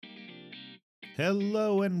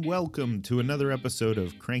Hello and welcome to another episode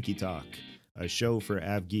of Cranky Talk, a show for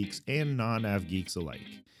AvGeeks and non-AvGeeks alike.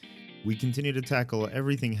 We continue to tackle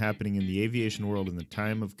everything happening in the aviation world in the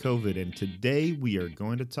time of COVID, and today we are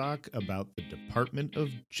going to talk about the Department of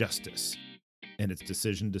Justice and its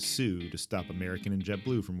decision to sue to stop American and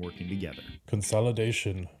JetBlue from working together.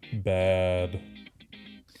 Consolidation. Bad.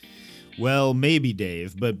 Well, maybe,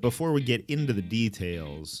 Dave, but before we get into the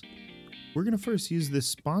details, we're going to first use this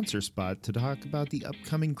sponsor spot to talk about the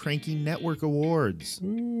upcoming Cranky Network Awards.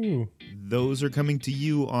 Ooh. Those are coming to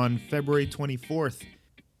you on February 24th,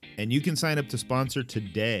 and you can sign up to sponsor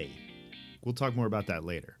today. We'll talk more about that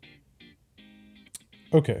later.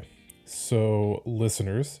 Okay, so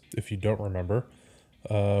listeners, if you don't remember,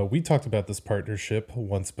 we talked about this partnership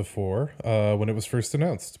once before when it was first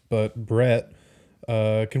announced. But Brett,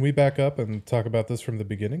 can we back up and talk about this from the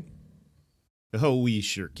beginning? Oh, we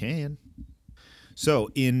sure can. So,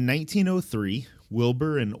 in 1903,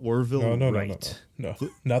 Wilbur and Orville Wright... No,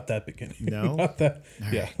 not that beginning. No? Not that.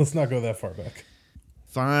 All yeah, right. let's not go that far back.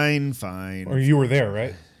 Fine. Or you were there,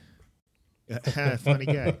 right? Funny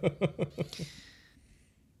guy.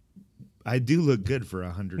 I do look good for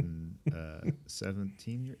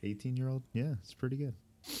 18-year-old. Yeah, it's pretty good.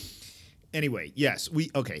 Anyway, yes,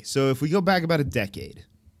 so if we go back about a decade,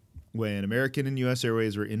 when American and U.S.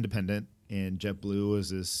 Airways were independent and JetBlue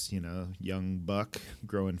was this, young buck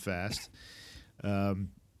growing fast,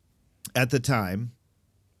 at the time,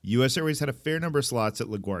 U.S. Airways had a fair number of slots at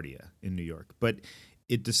LaGuardia in New York, but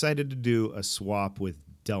it decided to do a swap with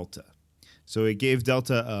Delta. So it gave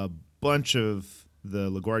Delta a bunch of the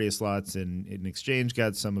LaGuardia slots and in exchange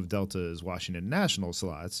got some of Delta's Washington National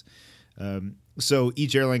slots. So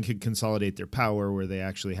each airline could consolidate their power where they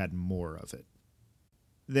actually had more of it.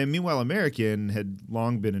 Then meanwhile, American had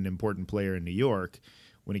long been an important player in New York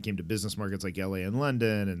when it came to business markets like LA and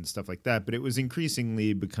London and stuff like that, but it was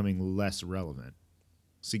increasingly becoming less relevant.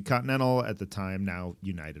 See, Continental at the time, now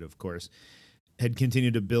United of course, had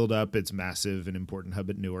continued to build up its massive and important hub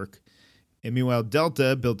at Newark. And meanwhile,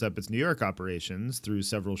 Delta built up its New York operations through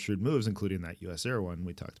several shrewd moves, including that US Air one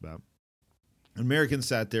we talked about. American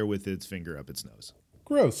sat there with its finger up its nose.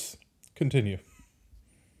 Gross. Continue.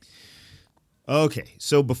 Okay,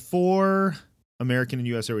 so before American and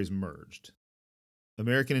US Airways merged,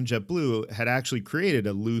 American and JetBlue had actually created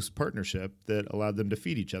a loose partnership that allowed them to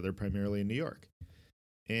feed each other primarily in New York.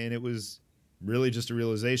 And it was really just a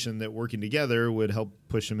realization that working together would help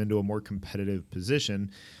push them into a more competitive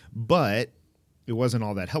position, but it wasn't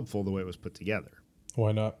all that helpful the way it was put together.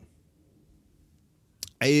 Why not?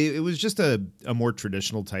 It was just a more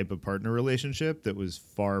traditional type of partner relationship that was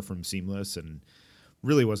far from seamless and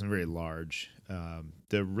really wasn't very large.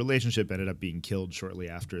 The relationship ended up being killed shortly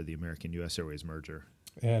after the American-U.S. Airways merger.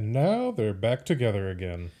 And now they're back together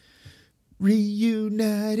again.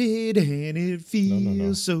 Reunited and it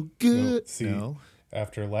feels so good. No, see,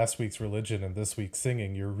 after last week's religion and this week's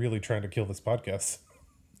singing, you're really trying to kill this podcast.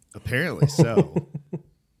 Apparently so.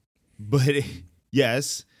 But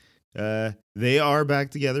yes, they are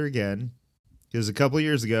back together again. Because a couple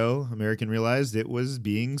years ago, American realized it was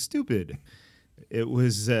being stupid. It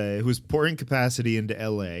was pouring capacity into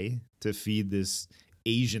LA to feed this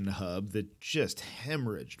Asian hub that just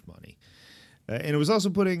hemorrhaged money. And it was also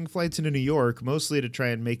putting flights into New York, mostly to try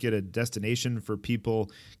and make it a destination for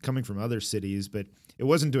people coming from other cities, but it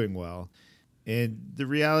wasn't doing well. And the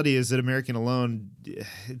reality is that American alone,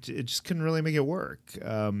 it just couldn't really make it work,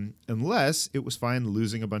 unless it was fine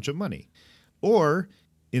losing a bunch of money. Or,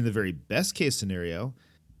 in the very best case scenario,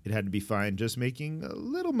 it had to be fine just making a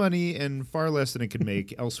little money and far less than it could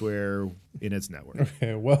make elsewhere in its network.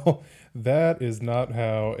 Okay, well, that is not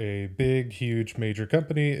how a big, huge, major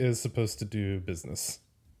company is supposed to do business.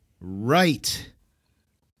 Right.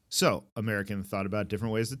 So, American thought about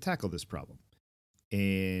different ways to tackle this problem.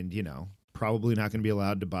 And, probably not going to be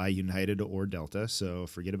allowed to buy United or Delta, so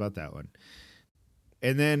forget about that one.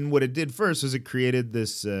 And then what it did first was it created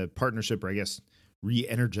this partnership, or I guess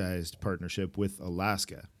re-energized partnership with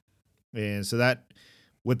Alaska. And so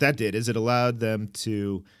what that did is it allowed them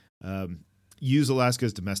to use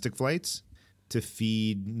Alaska's domestic flights to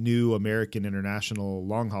feed new American international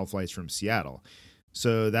long-haul flights from Seattle.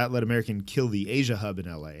 So that let American kill the Asia hub in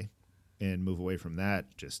LA and move away from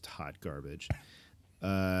that just hot garbage.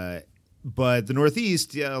 But the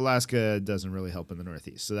Northeast, Alaska doesn't really help in the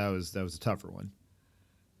Northeast. So that was a tougher one.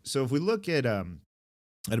 So if we look at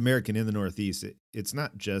American in the Northeast, it's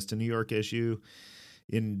not just a New York issue.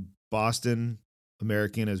 In Boston,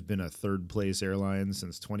 American has been a third-place airline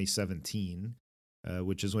since 2017,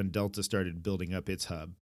 which is when Delta started building up its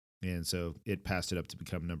hub. And so it passed it up to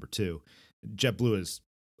become number 2. JetBlue is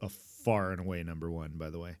a far and away number one, by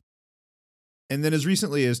the way. And then as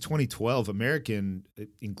recently as 2012, American,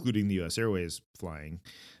 including the U.S. Airways flying,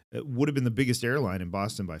 would have been the biggest airline in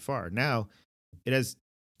Boston by far. Now it has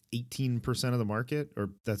 18% of the market,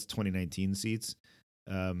 or that's 2019 seats,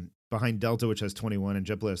 behind Delta, which has 21, and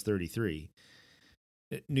JetBlue has 33.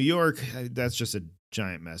 New York, that's just a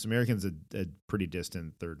giant mess. American's a pretty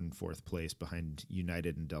distant third and fourth place behind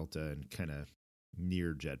United and Delta and kind of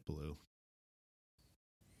near JetBlue.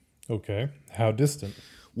 Okay. How distant?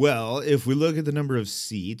 Well, if we look at the number of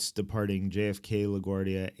seats departing JFK,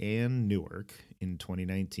 LaGuardia, and Newark in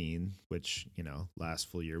 2019, which, last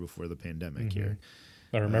full year before the pandemic here.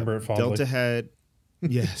 I remember it fondly. Delta had,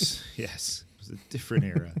 yes, it was a different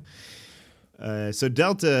era. So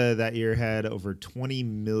Delta that year had over 20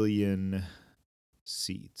 million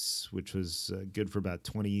seats, which was good for about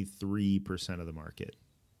 23% of the market.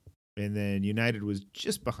 And then United was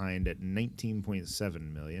just behind at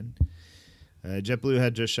 19.7 million. JetBlue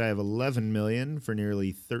had just shy of 11 million for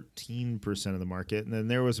nearly 13% of the market. And then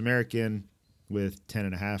there was American with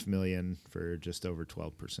 10.5 million for just over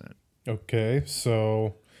 12%. Okay,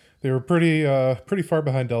 so they were pretty far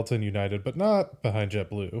behind Delta and United, but not behind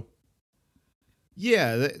JetBlue.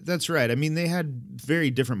 Yeah, that's right. I mean, they had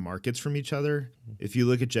very different markets from each other. If you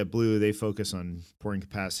look at JetBlue, they focus on pouring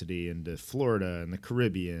capacity into Florida and the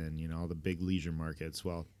Caribbean, all the big leisure markets,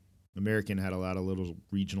 while American had a lot of little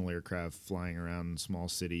regional aircraft flying around small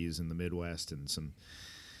cities in the Midwest and some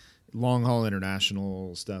long-haul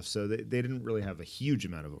international stuff. So they didn't really have a huge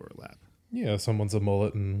amount of overlap. Yeah, someone's a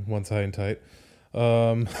mullet and one's high and tight.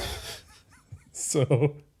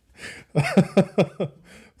 So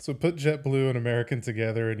so put JetBlue and American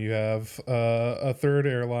together and you have a third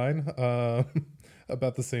airline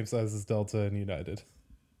about the same size as Delta and United.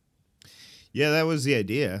 Yeah, that was the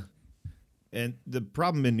idea. And the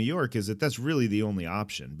problem in New York is that that's really the only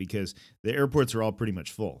option because the airports are all pretty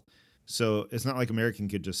much full. So it's not like American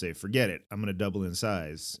could just say, forget it, I'm going to double in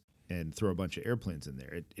size and throw a bunch of airplanes in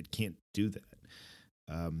there. It can't do that.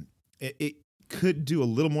 It could do a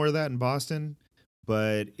little more of that in Boston,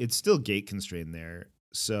 but it's still gate constrained there.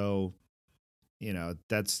 So,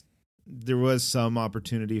 there was some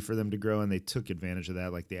opportunity for them to grow, and they took advantage of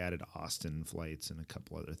that. Like they added Austin flights and a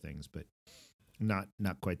couple other things, but not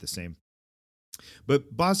quite the same.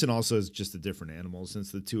 But Boston also is just a different animal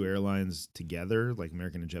since the two airlines together, like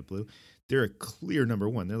American and JetBlue, they're a clear number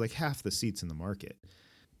one. They're like half the seats in the market.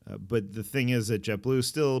 But the thing is that JetBlue is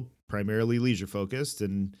still primarily leisure focused,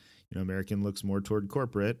 and American looks more toward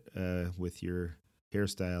corporate. With your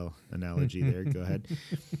hairstyle analogy there, go ahead.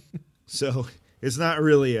 So it's not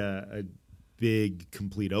really a big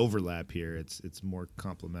complete overlap here. It's more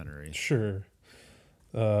complementary. Sure.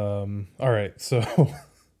 All right, so.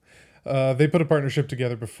 They put a partnership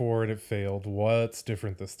together before and it failed. What's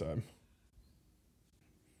different this time?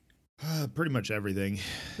 Pretty much everything.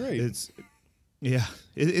 Great.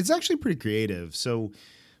 It's actually pretty creative. So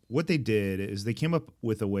what they did is they came up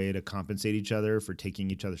with a way to compensate each other for taking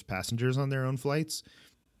each other's passengers on their own flights.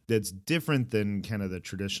 That's different than kind of the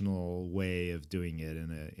traditional way of doing it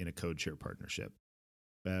in a code share partnership.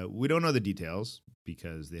 We don't know the details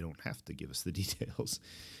because they don't have to give us the details.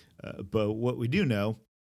 But what we do know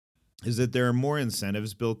is that there are more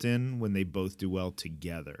incentives built in when they both do well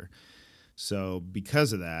together. So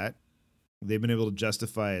because of that, they've been able to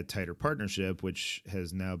justify a tighter partnership, which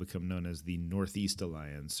has now become known as the Northeast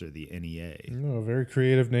Alliance, or the NEA. Oh, very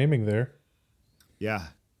creative naming there. Yeah,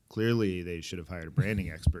 clearly they should have hired a branding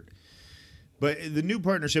expert. But the new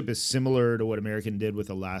partnership is similar to what American did with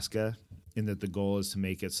Alaska, in that the goal is to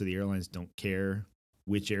make it so the airlines don't care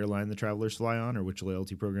which airline the travelers fly on or which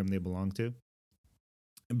loyalty program they belong to.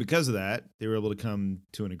 And because of that, they were able to come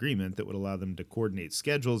to an agreement that would allow them to coordinate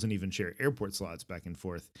schedules and even share airport slots back and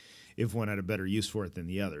forth if one had a better use for it than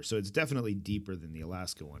the other. So it's definitely deeper than the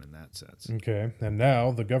Alaska one in that sense. Okay, and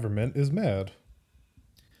now the government is mad.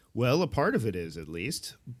 Well, a part of it is, at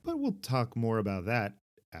least, but we'll talk more about that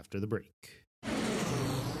after the break.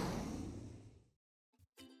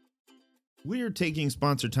 We are taking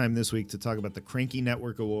sponsor time this week to talk about the Cranky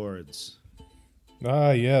Network Awards.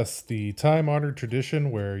 Ah, yes, the time-honored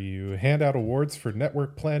tradition where you hand out awards for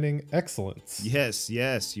network planning excellence. Yes,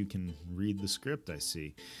 you can read the script, I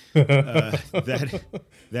see.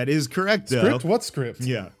 That is correct, though. Script? What script?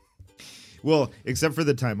 Yeah. Well, except for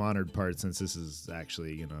the time-honored part, since this is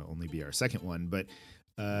actually going to only be our second one. But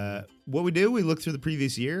what we do, we look through the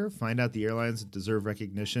previous year, find out the airlines that deserve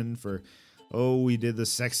recognition for, we did the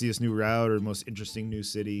sexiest new route or the most interesting new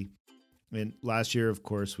city. And last year, of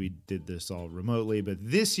course, we did this all remotely. But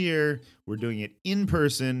this year, we're doing it in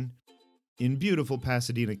person in beautiful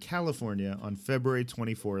Pasadena, California on February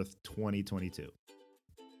 24th, 2022.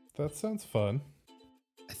 That sounds fun.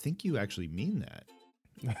 I think you actually mean that.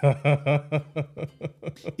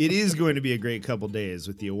 It is going to be a great couple days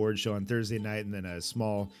with the award show on Thursday night and then a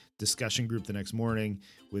small discussion group the next morning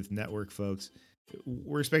with network folks.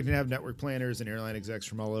 We're expecting to have network planners and airline execs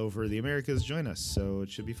from all over the Americas join us, so it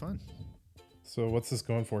should be fun. So what's this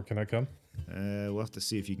going for? Can I come? We'll have to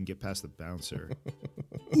see if you can get past the bouncer.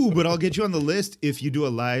 Ooh, but I'll get you on the list if you do a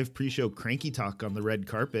live pre-show cranky talk on the red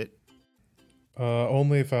carpet.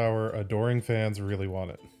 Only if our adoring fans really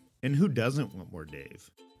want it. And who doesn't want more Dave?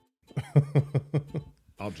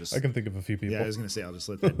 I can think of a few people. Yeah, I was going to say I'll just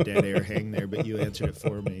let that dead air hang there, but you answered it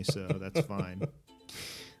for me, so that's fine.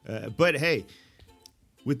 But hey,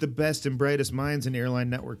 with the best and brightest minds in airline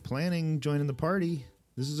network planning joining the party,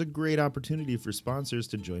 this is a great opportunity for sponsors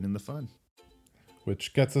to join in the fun.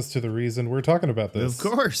 Which gets us to the reason we're talking about this.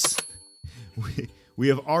 Of course. We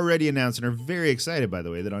have already announced and are very excited, by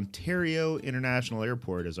the way, that Ontario International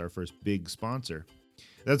Airport is our first big sponsor.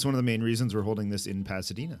 That's one of the main reasons we're holding this in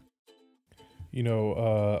Pasadena. You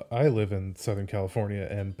know, I live in Southern California,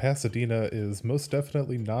 and Pasadena is most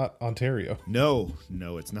definitely not Ontario. No,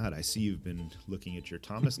 it's not. I see you've been looking at your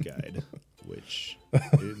Thomas guide, which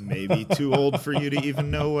it may be too old for you to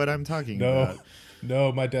even know what I'm talking about.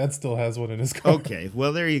 No, my dad still has one in his car. Okay,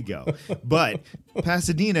 well, there you go. But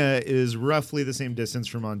Pasadena is roughly the same distance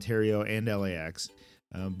from Ontario and LAX.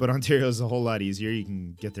 But Ontario is a whole lot easier. You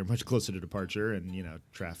can get there much closer to departure and,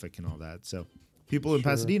 traffic and all that. So people in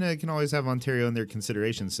Pasadena can always have Ontario in their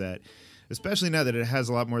consideration set, especially now that it has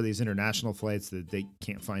a lot more of these international flights that they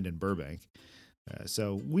can't find in Burbank.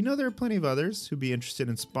 So we know there are plenty of others who'd be interested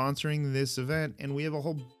in sponsoring this event, and we have a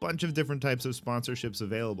whole bunch of different types of sponsorships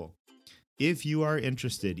available. If you are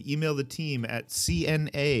interested, email the team at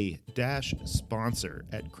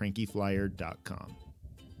cna-sponsor@crankyflyer.com.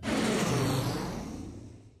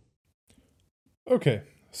 Okay,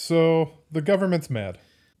 so the government's mad.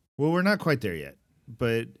 Well, we're not quite there yet,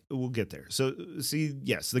 but we'll get there. So, see,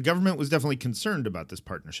 yes, the government was definitely concerned about this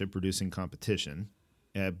partnership reducing competition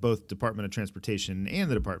at both Department of Transportation and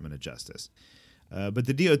the Department of Justice. But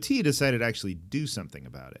the DOT decided to actually do something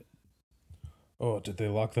about it. Oh, did they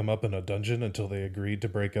lock them up in a dungeon until they agreed to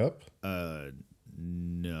break up?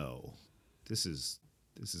 No. This is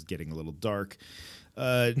getting a little dark.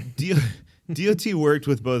 DOT worked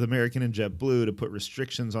with both American and JetBlue to put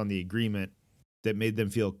restrictions on the agreement that made them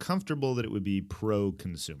feel comfortable that it would be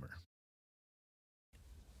pro-consumer.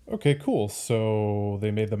 Okay, cool. So they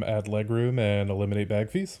made them add legroom and eliminate bag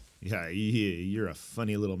fees? Yeah, you're a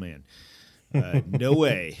funny little man. No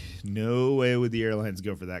way would the airlines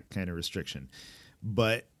go for that kind of restriction.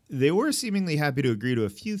 But they were seemingly happy to agree to a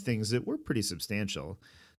few things that were pretty substantial.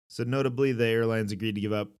 So notably, the airlines agreed to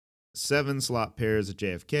give up 7 slot pairs at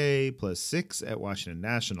JFK plus 6 at Washington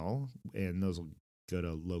National, and those will go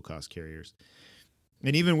to low-cost carriers.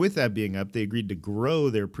 And even with that being up, they agreed to grow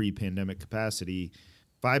their pre-pandemic capacity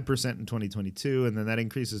 5% in 2022, and then that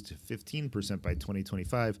increases to 15% by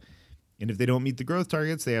 2025. And if they don't meet the growth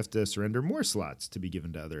targets, they have to surrender more slots to be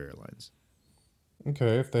given to other airlines.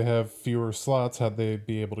 Okay, if they have fewer slots, how'd they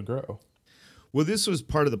be able to grow? Well, this was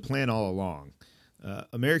part of the plan all along.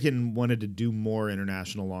 American wanted to do more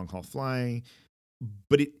international long-haul flying,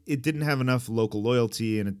 but it didn't have enough local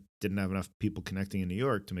loyalty and it didn't have enough people connecting in New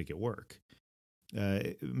York to make it work.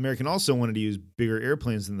 American also wanted to use bigger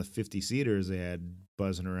airplanes than the 50-seaters they had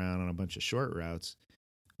buzzing around on a bunch of short routes.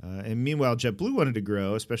 And meanwhile, JetBlue wanted to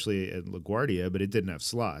grow, especially at LaGuardia, but it didn't have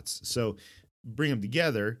slots. So bring them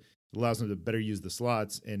together allows them to better use the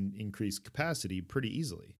slots and increase capacity pretty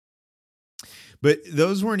easily. But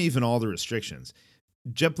those weren't even all the restrictions.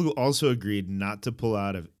 JetBlue also agreed not to pull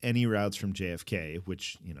out of any routes from JFK,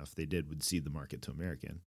 which, if they did, would cede the market to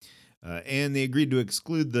American. And they agreed to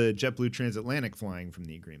exclude the JetBlue transatlantic flying from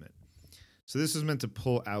the agreement. So this was meant to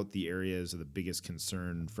pull out the areas of the biggest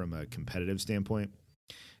concern from a competitive standpoint.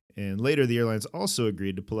 And later, the airlines also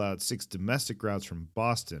agreed to pull out 6 domestic routes from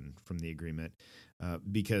Boston from the agreement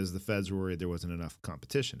because the feds were worried there wasn't enough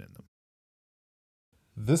competition in them.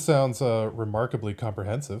 This sounds remarkably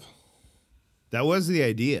comprehensive. That was the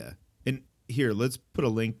idea. And here, let's put a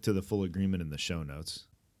link to the full agreement in the show notes.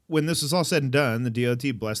 When this was all said and done, the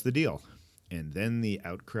DOT blessed the deal. And then the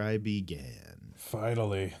outcry began.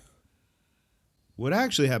 Finally. What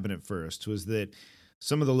actually happened at first was that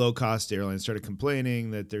some of the low-cost airlines started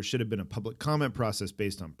complaining that there should have been a public comment process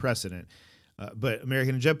based on precedent. But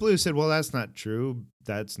American and JetBlue said, well, that's not true.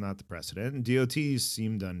 That's not the precedent. And DOT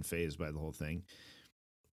seemed unfazed by the whole thing.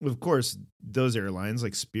 Of course, those airlines,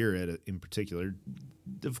 like Spirit in particular,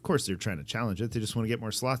 of course they're trying to challenge it. They just want to get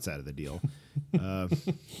more slots out of the deal, uh,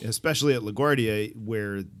 especially at LaGuardia,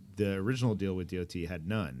 where the original deal with DOT had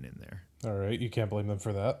none in there. All right, you can't blame them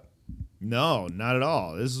for that. No, not at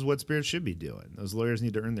all. This is what Spirit should be doing. Those lawyers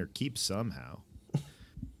need to earn their keep somehow.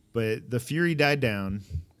 But the fury died down,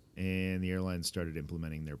 and the airlines started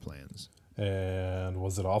implementing their plans. And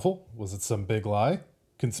was it awful? Was it some big lie?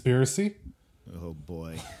 Conspiracy? Oh,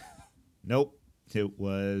 boy. Nope. It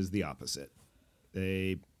was the opposite.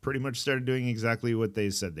 They pretty much started doing exactly what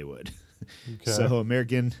they said they would. Okay. So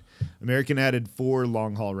American added 4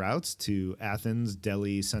 long-haul routes to Athens,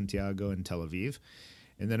 Delhi, Santiago, and Tel Aviv.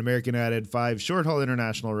 And then American added 5 short-haul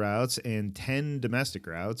international routes and 10 domestic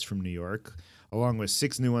routes from New York, along with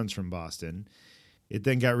 6 new ones from Boston. It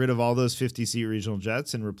then got rid of all those 50-seat regional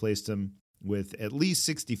jets and replaced them with at least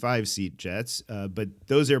 65-seat jets, but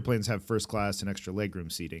those airplanes have first class and extra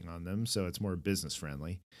legroom seating on them, so it's more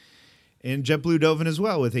business-friendly. And JetBlue dove in as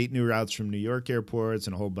well with 8 new routes from New York airports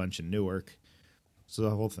and a whole bunch in Newark. So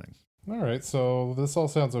the whole thing. All right, so this all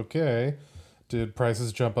sounds okay. Did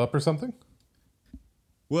prices jump up or something?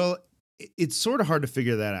 Well, it's sort of hard to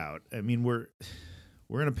figure that out. I mean, we're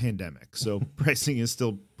in a pandemic, so pricing is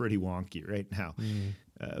still pretty wonky right now.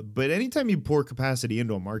 But anytime you pour capacity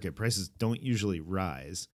into a market, prices don't usually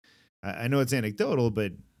rise. I know it's anecdotal,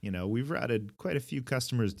 but we've routed quite a few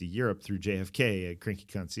customers to Europe through JFK at Cranky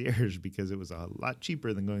Concierge because it was a lot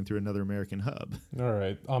cheaper than going through another American hub. All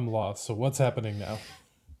right, I'm lost. So what's happening now?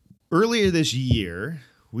 Earlier this year,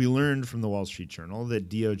 we learned from the Wall Street Journal that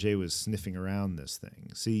DOJ was sniffing around this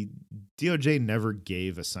thing. See, DOJ never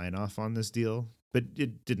gave a sign-off on this deal, but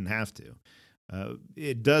it didn't have to.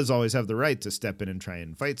 It does always have the right to step in and try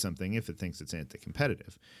and fight something if it thinks it's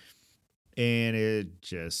anti-competitive. And it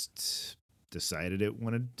just decided it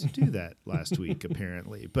wanted to do that last week,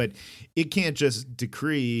 apparently. But it can't just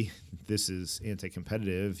decree this is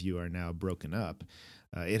anti-competitive, you are now broken up.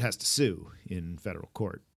 It has to sue in federal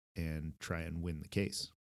court and try and win the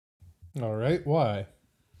case. All right, why?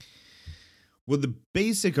 Well, the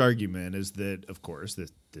basic argument is that, of course,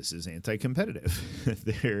 that this is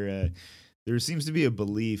anti-competitive. There seems to be a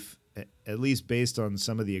belief, at least based on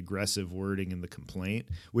some of the aggressive wording in the complaint,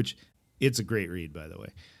 which it's a great read, by the way,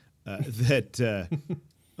 that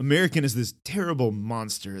American is this terrible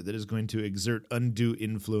monster that is going to exert undue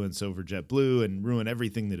influence over JetBlue and ruin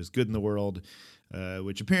everything that is good in the world,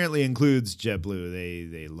 which apparently includes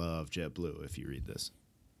JetBlue. They love JetBlue, if you read this.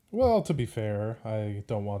 Well, to be fair, I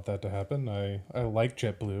don't want that to happen. I like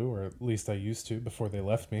JetBlue, or at least I used to before they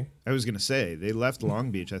left me. I was going to say, they left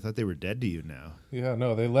Long Beach. I thought they were dead to you now. Yeah,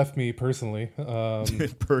 no, they left me personally.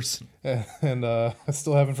 And I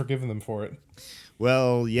still haven't forgiven them for it.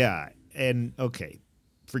 Well, yeah. And, okay,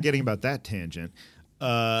 forgetting about that tangent.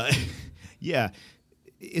 Yeah,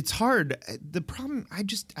 it's hard. The problem,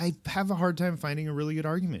 I have a hard time finding a really good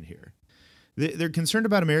argument here. They're concerned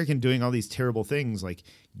about American doing all these terrible things like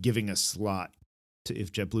giving a slot to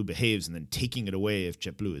if JetBlue behaves and then taking it away if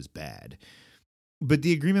JetBlue is bad. But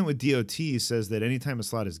the agreement with DOT says that anytime a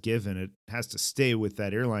slot is given, it has to stay with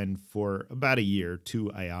that airline for about a year,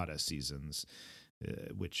 2 IATA seasons,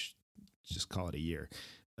 which just call it a year,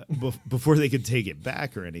 before they could take it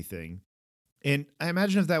back or anything. And I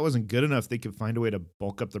imagine if that wasn't good enough, they could find a way to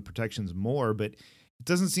bulk up the protections more, but it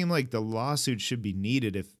doesn't seem like the lawsuit should be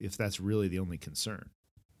needed if that's really the only concern.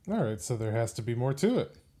 All right, so there has to be more to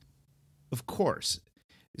it. Of course.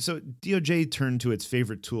 So DOJ turned to its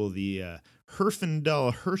favorite tool, the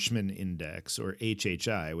Herfindahl-Hirschman Index, or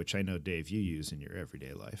HHI, which I know, Dave, you use in your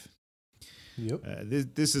everyday life. Yep.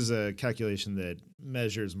 This is a calculation that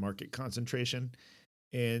measures market concentration,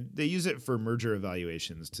 and they use it for merger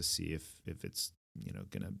evaluations to see if it's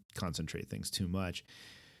going to concentrate things too much.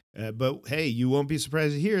 But hey, you won't be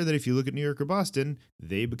surprised to hear that if you look at New York or Boston,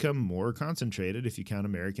 they become more concentrated if you count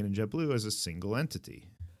American and JetBlue as a single entity.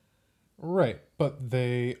 Right, but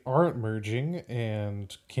they aren't merging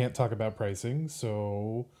and can't talk about pricing,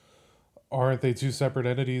 so aren't they 2 separate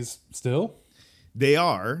entities still? They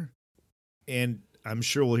are, and I'm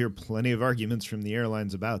sure we'll hear plenty of arguments from the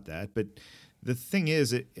airlines about that, but the thing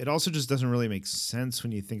is, it also just doesn't really make sense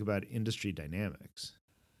when you think about industry dynamics.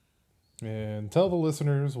 And tell the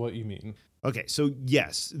listeners what you mean. Okay, so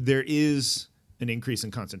yes, there is an increase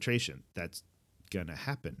in concentration. That's going to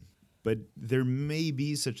happen. But there may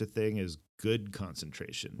be such a thing as good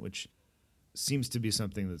concentration, which seems to be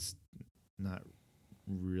something that's not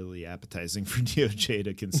really appetizing for DOJ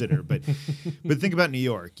to consider. But think about New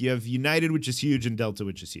York. You have United, which is huge, and Delta,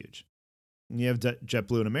 which is huge. And you have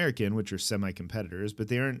JetBlue and American, which are semi-competitors, but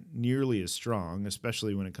they aren't nearly as strong,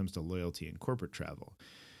 especially when it comes to loyalty and corporate travel.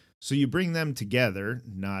 So you bring them together,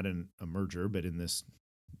 not in a merger, but in this,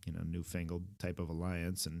 newfangled type of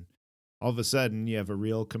alliance, and all of a sudden you have a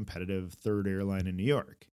real competitive third airline in New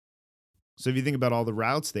York. So if you think about all the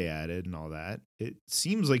routes they added and all that, it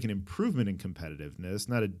seems like an improvement in competitiveness,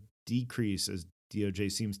 not a decrease as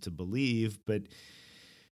DOJ seems to believe, but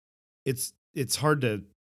it's hard to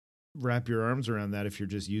wrap your arms around that if you're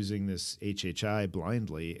just using this HHI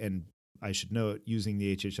blindly. And I should note, using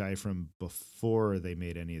the HHI from before they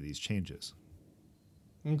made any of these changes.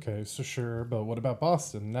 Okay, so sure, but what about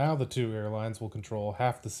Boston? Now the two airlines will control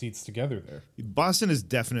half the seats together there. Boston is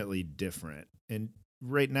definitely different. And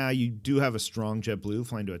right now you do have a strong JetBlue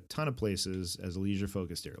flying to a ton of places as a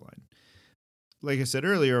leisure-focused airline. Like I said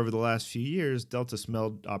earlier, over the last few years, Delta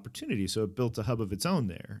smelled opportunity, so it built a hub of its own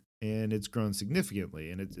there, and it's grown significantly,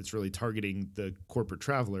 and it's really targeting the corporate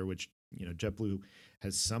traveler, which, JetBlue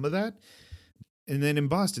has some of that. And then in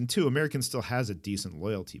Boston, too, American still has a decent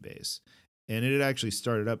loyalty base, and it had actually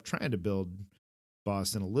started up trying to build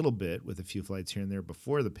Boston a little bit with a few flights here and there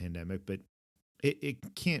before the pandemic, but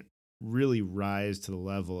it can't really rise to the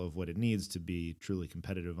level of what it needs to be truly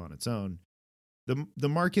competitive on its own. The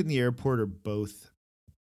market and the airport are both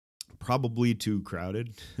probably too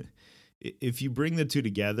crowded. If you bring the two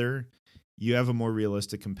together, you have a more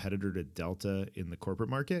realistic competitor to Delta in the corporate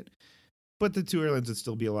market, but the two airlines would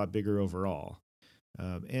still be a lot bigger overall.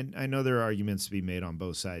 And I know there are arguments to be made on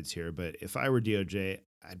both sides here, but if I were DOJ,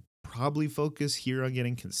 I'd probably focus here on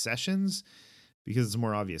getting concessions because it's a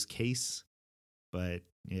more obvious case. But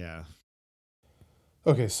yeah.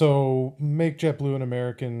 Okay, so make JetBlue and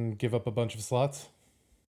American give up a bunch of slots?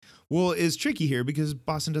 Well, it's tricky here because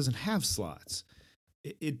Boston doesn't have slots.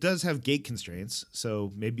 It does have gate constraints,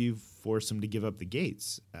 so maybe you force them to give up the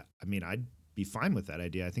gates. I mean, I'd be fine with that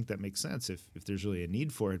idea. I think that makes sense if there's really a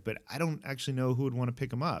need for it, but I don't actually know who would want to pick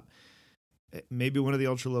them up. Maybe one of the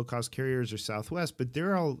ultra low cost carriers or Southwest, but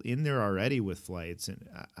they're all in there already with flights, and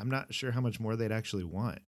I'm not sure how much more they'd actually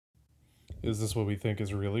want. Is this what we think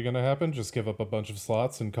is really going to happen? Just give up a bunch of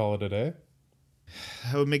slots and call it a day?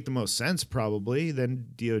 That would make the most sense, probably. Then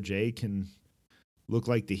DOJ can look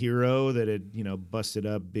like the hero that had, busted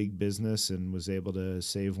up big business and was able to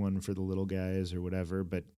save one for the little guys or whatever.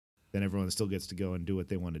 But then everyone still gets to go and do what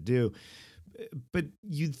they want to do. But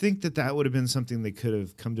you'd think that would have been something they could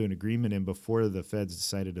have come to an agreement in before the feds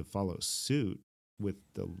decided to follow suit with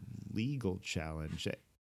the legal challenge. I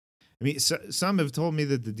mean, some have told me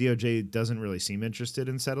that the DOJ doesn't really seem interested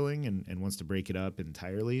in settling and wants to break it up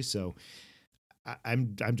entirely. So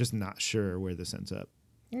I'm just not sure where this ends up.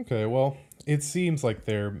 Okay, well, it seems like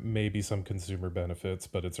there may be some consumer benefits,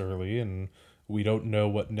 but it's early and we don't know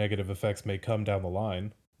what negative effects may come down the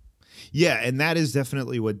line. Yeah, and that is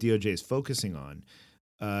definitely what DOJ is focusing on.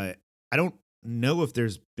 I don't know if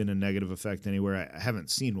there's been a negative effect anywhere. I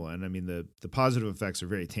haven't seen one. I mean, the positive effects are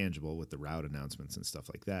very tangible with the route announcements and stuff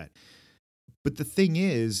like that. But the thing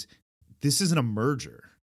is, this isn't a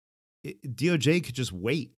merger. DOJ could just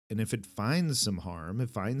wait, and if it finds some harm,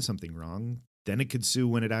 it finds something wrong, then it could sue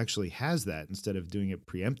when it actually has that instead of doing it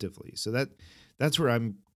preemptively. So that's where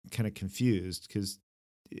I'm kind of confused because,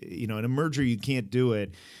 in a merger, you can't do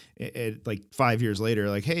it like 5 years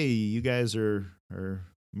later, like, hey, you guys are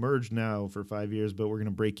merged now for 5 years, but we're going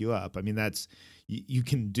to break you up. I mean, you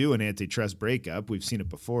can do an antitrust breakup. We've seen it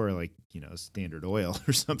before, like, Standard Oil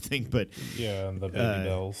or something, but yeah, and the baby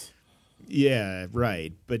bells. Yeah,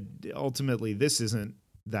 right. But ultimately, this isn't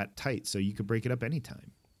that tight, so you could break it up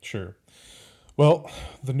anytime. Sure. Well,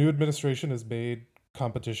 the new administration has made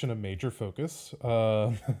competition a major focus.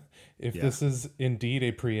 If this is indeed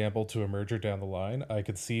a preamble to a merger down the line, I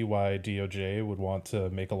could see why DOJ would want to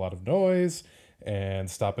make a lot of noise and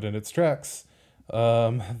stop it in its tracks.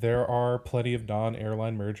 There are plenty of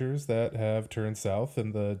non-airline mergers that have turned south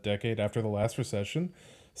in the decade after the last recession,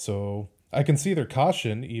 so I can see their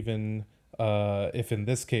caution, even if in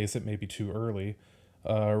this case it may be too early.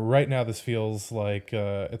 Right now, this feels like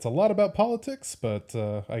it's a lot about politics, but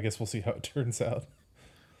I guess we'll see how it turns out.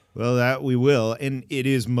 Well, that we will, and it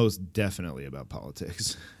is most definitely about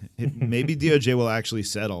politics. Maybe DOJ will actually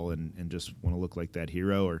settle and just want to look like that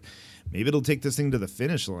hero, or maybe it'll take this thing to the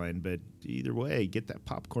finish line, but either way, get that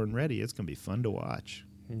popcorn ready. It's going to be fun to watch.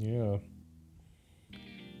 Yeah.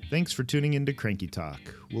 Thanks for tuning in to Cranky Talk.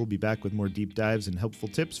 We'll be back with more deep dives and helpful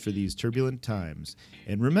tips for these turbulent times.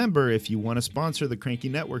 And remember, if you want to sponsor the Cranky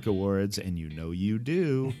Network Awards, and you know you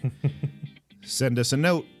do, send us a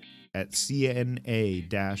note at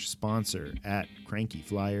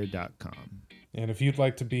cna-sponsor@crankyflyer.com. And if you'd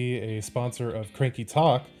like to be a sponsor of Cranky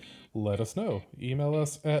Talk, let us know. Email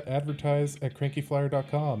us at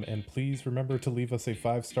advertise@crankyflyer.com, and please remember to leave us a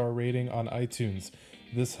 5-star rating on iTunes.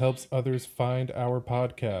 This helps others find our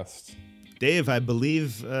podcast. Dave, I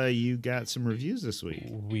believe you got some reviews this week.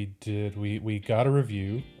 We did. We got a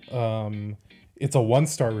review. It's a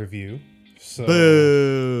 1-star review. So,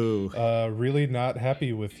 Boo! really not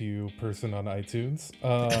happy with you, person on iTunes.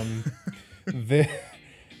 I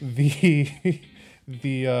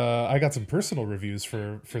got some personal reviews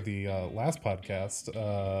for the last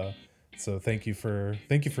podcast. So thank you for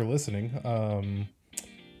listening.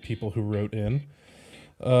 People who wrote in.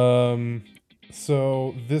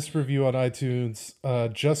 So this review on iTunes,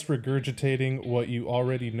 just regurgitating what you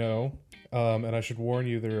already know. And I should warn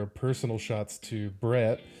you, there are personal shots to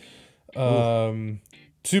Brett.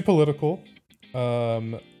 Too political,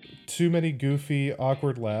 too many goofy,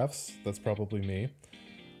 awkward laughs. That's probably me.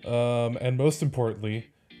 And most importantly,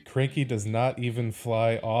 Cranky does not even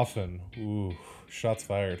fly often. Ooh, shots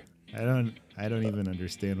fired. I don't even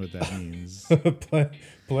understand what that means.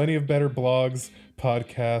 Plenty of better blogs,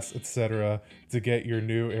 podcasts, etc. to get your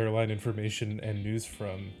new airline information and news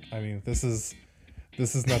from. I mean, this is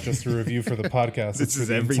not just a review for the podcast. This is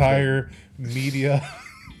the everything. Entire media.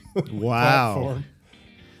 Wow. Platform.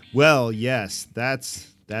 Well, yes,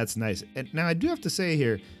 that's nice. And now I do have to say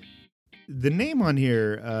here, the name on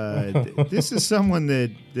here, this is someone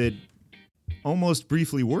that almost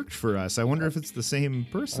briefly worked for us. I wonder if it's the same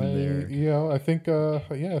person there. Yeah, I think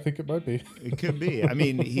it might be. It could be. I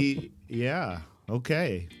mean,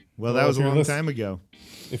 okay. Well, that was a long time ago.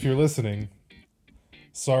 If you're listening,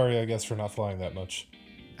 sorry, I guess, for not flying that much.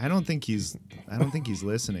 I don't think he's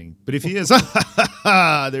listening. But if he is,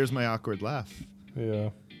 there's my awkward laugh. Yeah.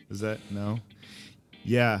 Is that no?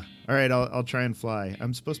 Yeah. All right, I'll try and fly.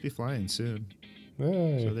 I'm supposed to be flying soon.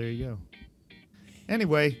 Hey. So there you go.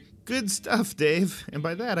 Anyway, good stuff, Dave. And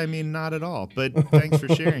by that I mean not at all, but thanks for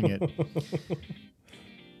sharing it.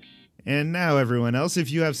 And now, everyone else, if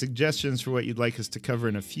you have suggestions for what you'd like us to cover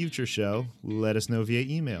in a future show, let us know via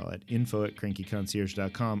email at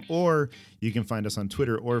info@crankyconcierge.com, or you can find us on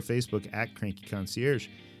Twitter or Facebook at Cranky Concierge.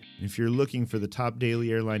 And if you're looking for the top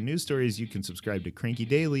daily airline news stories, you can subscribe to Cranky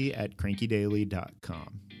Daily at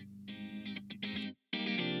crankydaily.com.